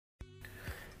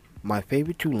My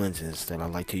favorite two lenses that I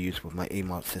like to use with my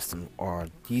A-mount system are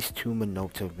these two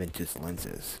Minolta vintage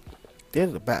lenses. They're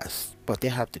the best, but they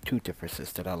have the two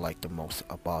differences that I like the most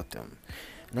about them.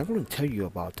 And I'm going to tell you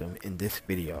about them in this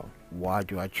video. Why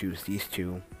do I choose these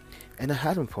two? And I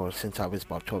had them for since I was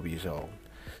about 12 years old.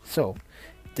 So,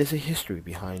 there's a history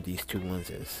behind these two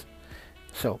lenses.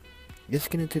 So, let's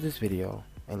get into this video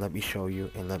and let me show you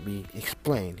and let me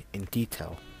explain in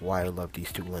detail why I love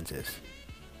these two lenses.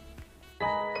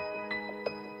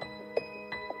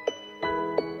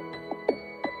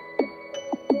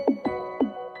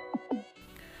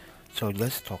 So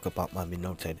let's talk about my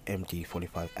Minolta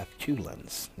MD45f2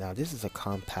 lens. Now this is a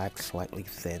compact, slightly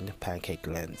thin pancake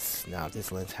lens. Now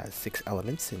this lens has 6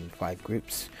 elements in 5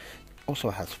 groups.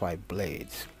 Also has 5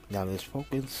 blades. Now this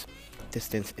focus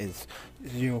distance is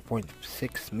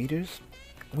 0.6 meters,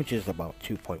 which is about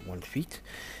 2.1 feet,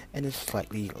 and it's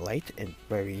slightly light and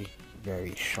very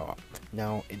sharp.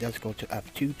 Now it does go to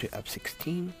f2 to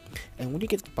f16, and when you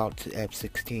get about to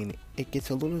f16 it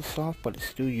gets a little soft, but it's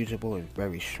still usable and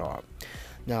very sharp.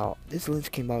 Now this lens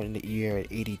came out in the year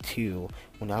 82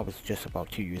 when I was just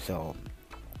about 2 years old,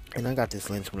 and I got this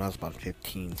lens when I was about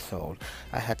 15, so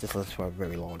I had this lens for a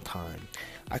very long time.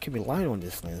 I can rely on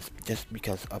this lens just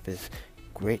because of its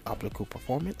great optical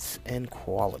performance and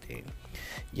quality.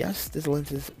 Yes, this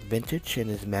lens is vintage and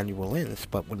is manual lens,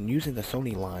 but when using the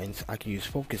Sony lines I can use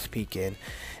focus peaking,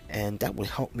 and that will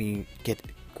help me get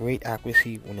great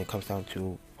accuracy when it comes down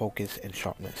to focus and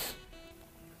sharpness.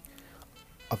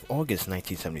 Of August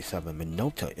 1977,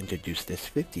 Minolta introduced this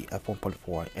 50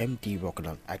 f1.4 MD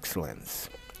Rokkor-X lens.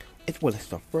 It was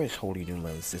the first wholly new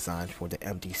lens designed for the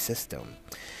MD system,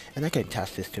 and I can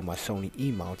attach this to my Sony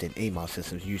E-mount and A-mount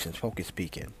systems using focus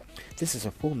peaking. This is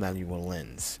a full manual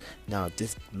lens. Now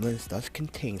this lens does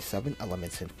contain 7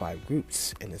 elements in 5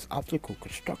 groups in its optical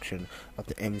construction of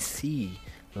the MC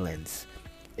lens.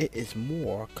 It is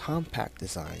more compact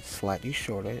design, slightly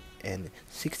shorter and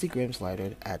 60 grams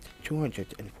lighter at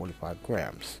 245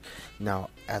 grams.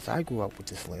 Now as I grew up with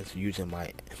this lens using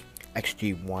my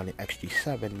XG1 and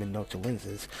XG7 Minolta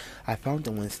lenses, I found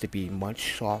the lens to be much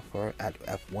sharper at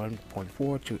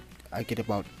f1.4 to I get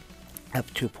about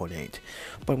f2.8,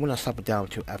 but when I stop it down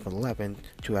to f11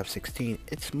 to f16,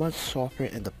 it's much softer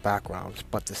in the backgrounds,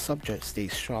 but the subject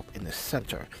stays sharp in the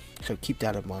center, so keep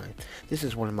that in mind. This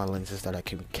is one of my lenses that I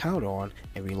can count on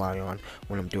and rely on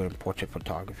when I'm doing portrait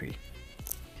photography.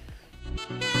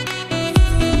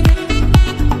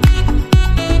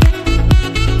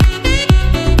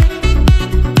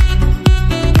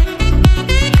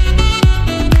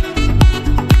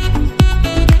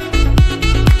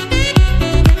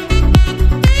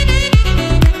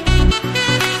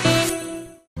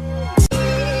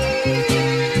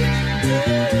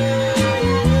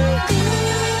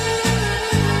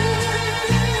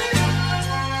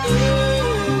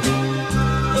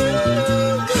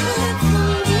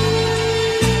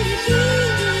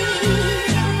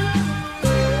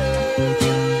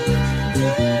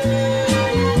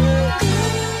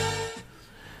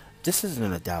 This is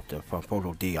an adapter from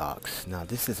PhotoDiox. Now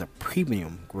this is a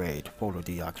premium grade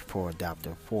PhotoDiox Pro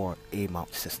adapter for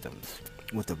A-mount systems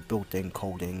with a built-in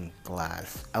coating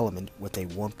glass element with a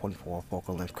 1.4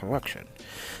 focal length correction.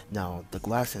 Now the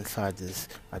glass inside this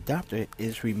adapter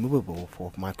is removable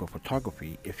for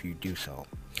microphotography if you do so,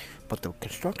 but the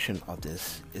construction of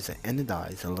this is an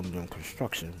anodized aluminum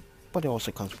construction, but it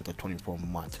also comes with a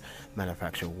 24-month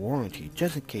manufacturer warranty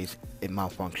just in case it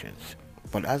malfunctions.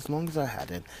 But as long as I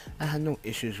had no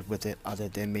issues with it other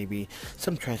than maybe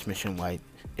some transmission light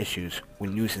issues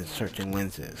when using certain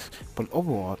lenses. But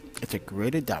overall, it's a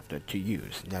great adapter to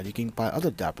use. Now you can buy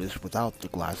other adapters without the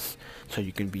glass, so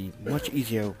you can be much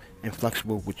easier and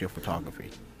flexible with your photography.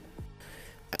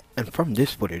 And from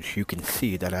this footage, you can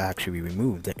see that I actually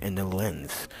removed the inner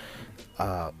lens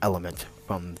element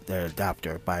from the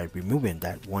adapter by removing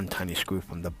that one tiny screw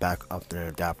from the back of the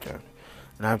adapter.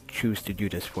 And I choose to do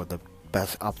this for the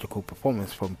best optical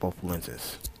performance from both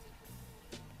lenses.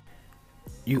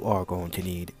 You are going to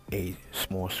need a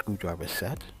small screwdriver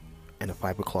set and a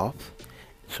fiber cloth,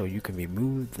 so you can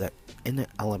remove the inner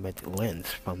element lens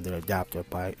from the adapter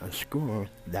by unscrewing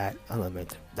that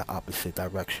element the opposite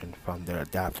direction from the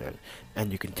adapter,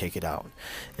 and you can take it out.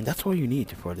 And that's all you need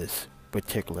for this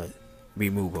particular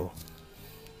removal.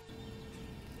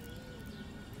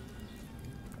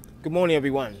 Good morning,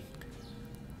 everyone.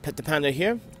 Pet the Panda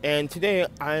here, and today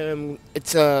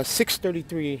it's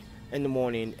 6:33 in the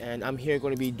morning, and I'm here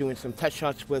going to be doing some test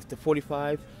shots with the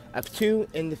 45 f2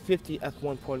 and the 50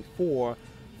 f1.4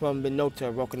 from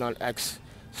Minolta Rokkor-X.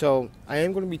 So I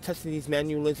am going to be testing these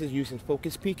manual lenses using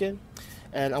focus peaking,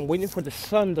 and I'm waiting for the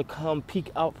sun to come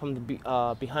peek out from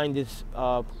the behind this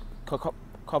co-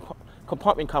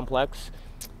 compartment complex,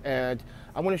 and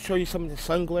I want to show you some of the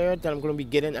sun glare that I'm going to be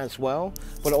getting as well,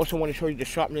 but I also want to show you the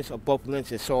sharpness of both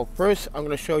lenses. So first I'm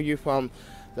going to show you from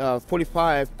the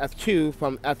 45 f2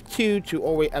 from f2 to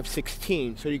all the way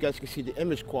f16, so you guys can see the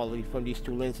image quality from these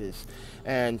two lenses.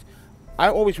 And I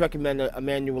always recommend a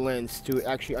manual lens to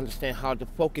actually understand how to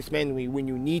focus manually when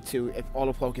you need to if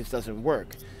autofocus doesn't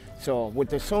work. So with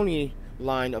the Sony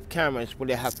line of cameras where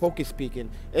they have focus peaking,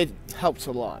 it helps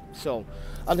a lot. So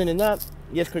other than that,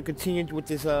 yes, could continue with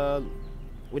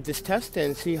this test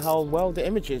and see how well the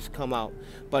images come out.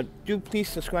 But do please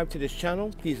subscribe to this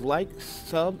channel. Please like,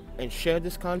 sub, and share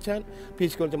this content.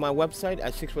 Please go to my website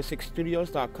at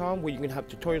 646studios.com where you can have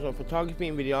tutorials on photography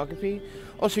and videography.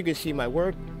 Also, you can see my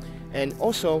work. And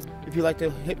also, if you'd like to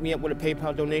hit me up with a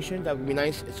PayPal donation, that would be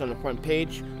nice. It's on the front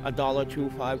page. $1, $2,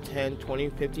 $5, $10,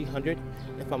 $20, $50, $100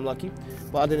 if I'm lucky.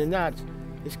 But other than that,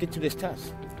 let's get to this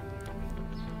test.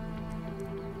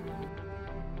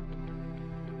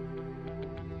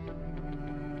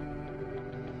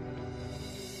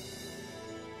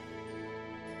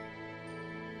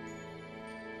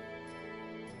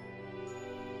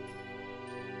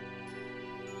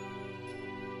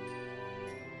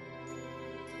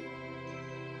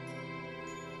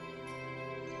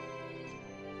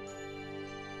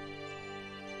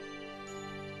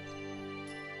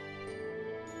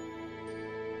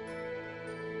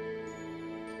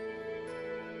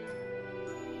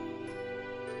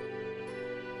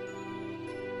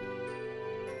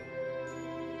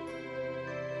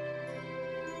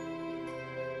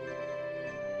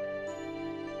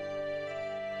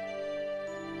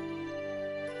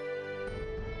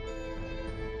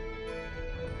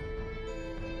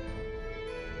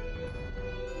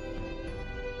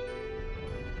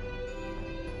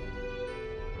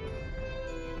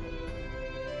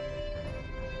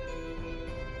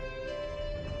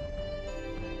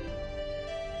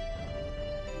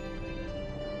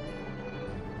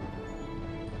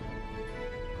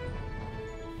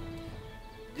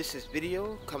 This is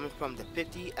video coming from the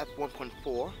 50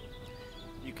 f1.4.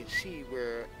 You can see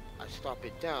where I stop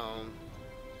it down.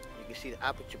 You can see the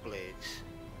aperture blades.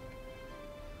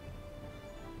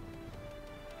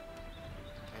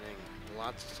 And then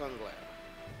lots of sun glare.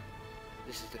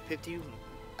 This is the 50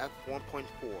 f1.4.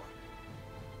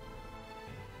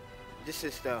 This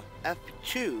is the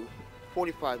f2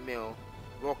 45mm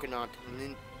Rokkor-X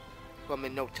from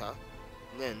Minolta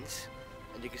lens.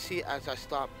 And you can see as I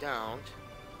stop down,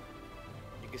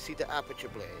 you can see the aperture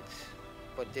blades,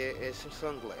 but there is some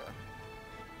sun glare.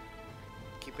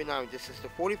 Keep in mind, this is the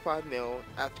 45mm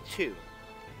f2.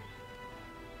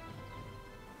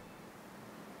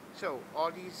 So,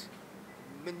 are these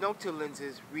Minolta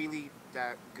lenses really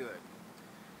that good?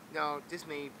 Now, this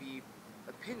may be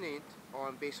opinion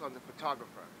on based on the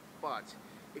photographer, but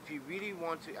if you really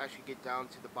want to actually get down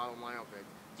to the bottom line of it,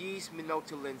 these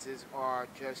Minolta lenses are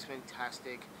just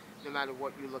fantastic no matter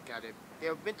what you look at it. They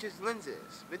are vintage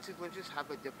lenses. Vintage lenses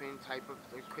have a different type of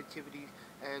creativity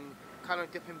and kind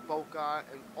of different bokeh,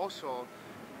 and also,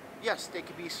 yes, they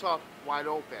can be soft, wide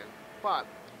open, but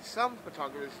some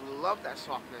photographers love that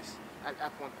softness at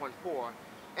f1.4,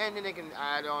 and then they can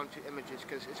add on to images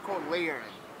because it's called layering.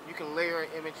 You can layer an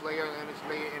image, layer an image,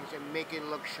 layer an image, and make it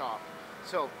look sharp.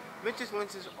 So vintage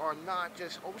lenses are not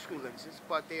just old school lenses,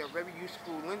 but they are very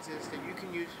useful lenses that you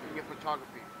can use in your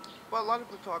photography. But a lot of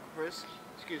photographers,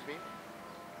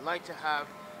 like to have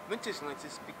vintage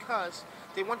lenses because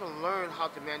they want to learn how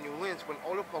to manual lens when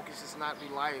autofocus is not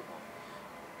reliable.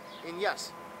 And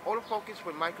yes, autofocus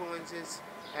with micro lenses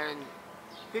and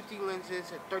 50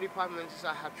 lenses and 35 lenses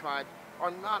I have tried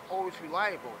are not always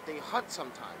reliable. They hut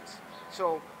sometimes.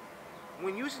 So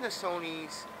when using a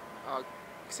Sony's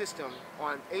system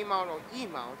on A mount or E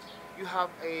mount, you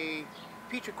have a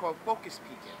feature called focus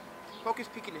peaking. Focus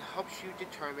peaking helps you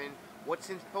determine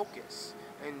what's in focus,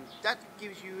 and that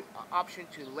gives you an option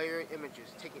to layer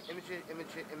images, taking image,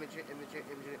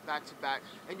 back to back,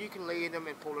 and you can layer them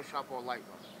in Photoshop or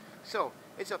Lightroom. So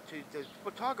it's up to the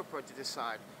photographer to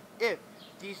decide if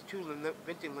these two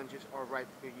vintage lenses are right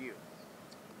for you.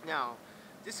 Now,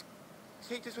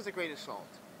 take this with a grain of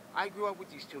salt. I grew up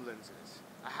with these two lenses.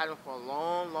 I had them for a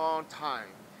long time.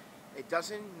 It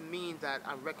doesn't mean that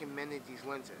I recommended these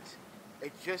lenses.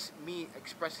 It's just me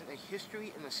expressing a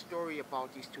history and a story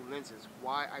about these two lenses,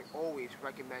 why I always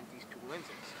recommend these two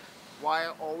lenses, why I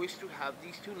always do have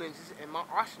these two lenses in my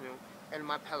arsenal and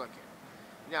my Pelican.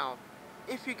 Now,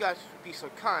 if you guys would be so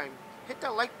kind, hit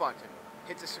that like button,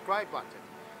 hit the subscribe button,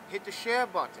 hit the share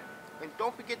button, and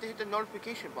don't forget to hit the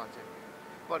notification button.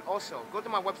 But also, go to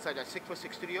my website at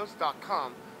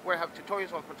 646studios.com where I have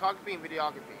tutorials on photography and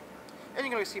videography. And you're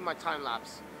going to see my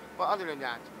time-lapse. But other than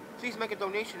that, please make a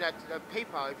donation at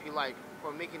PayPal if you like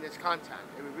for making this content.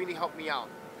 It would really help me out.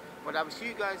 But I will see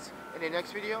you guys in the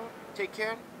next video. Take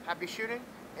care, happy shooting,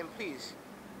 and please,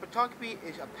 photography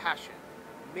is a passion.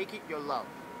 Make it your love.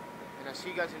 And I'll see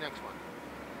you guys in the next one.